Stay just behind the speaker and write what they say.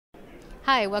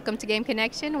Hi, welcome to Game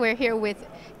Connection. We're here with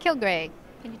Kilgray.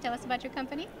 Can you tell us about your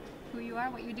company, who you are,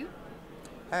 what you do?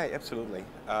 Hi, absolutely.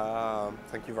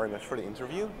 Thank you very much for the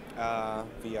interview.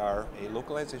 We are a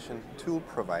localization tool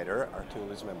provider. Our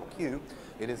tool is MemoQ.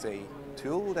 It is a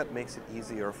tool that makes it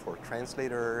easier for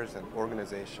translators and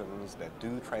organizations that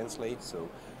do translate, so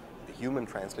the human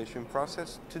translation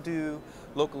process, to do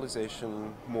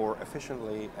localization more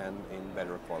efficiently and in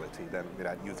better quality than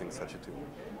without using such a tool.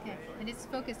 Okay. And it's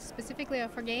focused specifically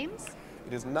for games?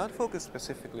 It is not focused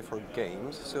specifically for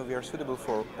games, so we are suitable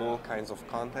for all kinds of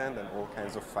content and all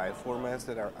kinds of file formats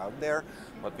that are out there.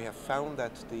 But we have found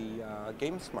that the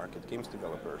games market, games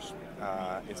developers,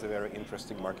 is a very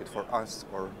interesting market for us,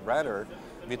 or rather,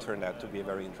 we turned out to be a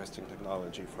very interesting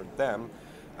technology for them,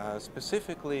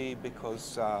 specifically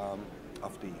because of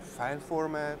the file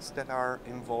formats that are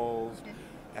involved. Okay.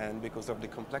 And because of the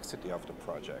complexity of the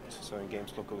project. So in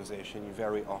games localization, you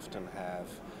very often have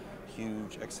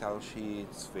huge Excel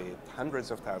sheets with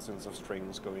hundreds of thousands of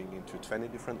strings going into 20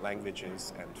 different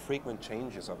languages and frequent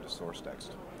changes of the source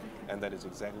text. And that is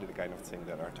exactly the kind of thing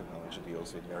that our technology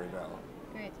deals with very well.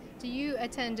 Great. Do you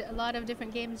attend a lot of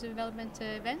different games development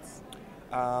events?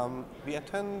 We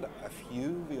attend a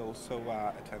few. We also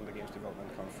attend the Games Development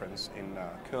Conference in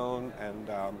Köln and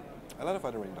a lot of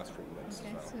other industry events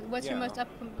Okay. as So well. what's your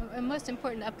Yeah. most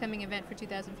important upcoming event for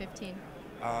 2015?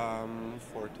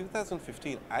 For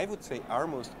 2015, I would say our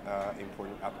most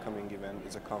important upcoming event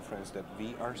is a conference that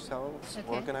we ourselves Okay.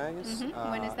 organize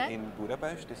When is that? in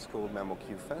Budapest. It's called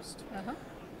MemoQ Fest. Uh-huh.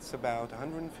 It's about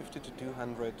 150 to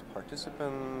 200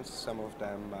 participants, some of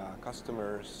them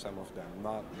customers, some of them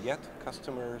not yet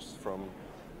customers from,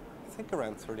 I think,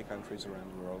 around 30 countries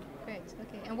around the world. Great.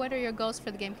 Okay. And what are your goals for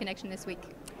the Game Connection this week?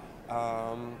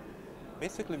 Um,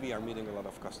 Basically, we are meeting a lot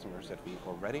of customers that we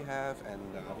already have, and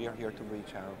we are here to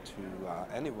reach out to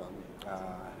anyone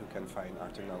who can find our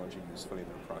technology useful in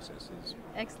their processes.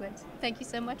 Excellent. Thank you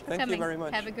so much for Thank coming. you very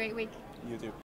much. Have a great week. You too.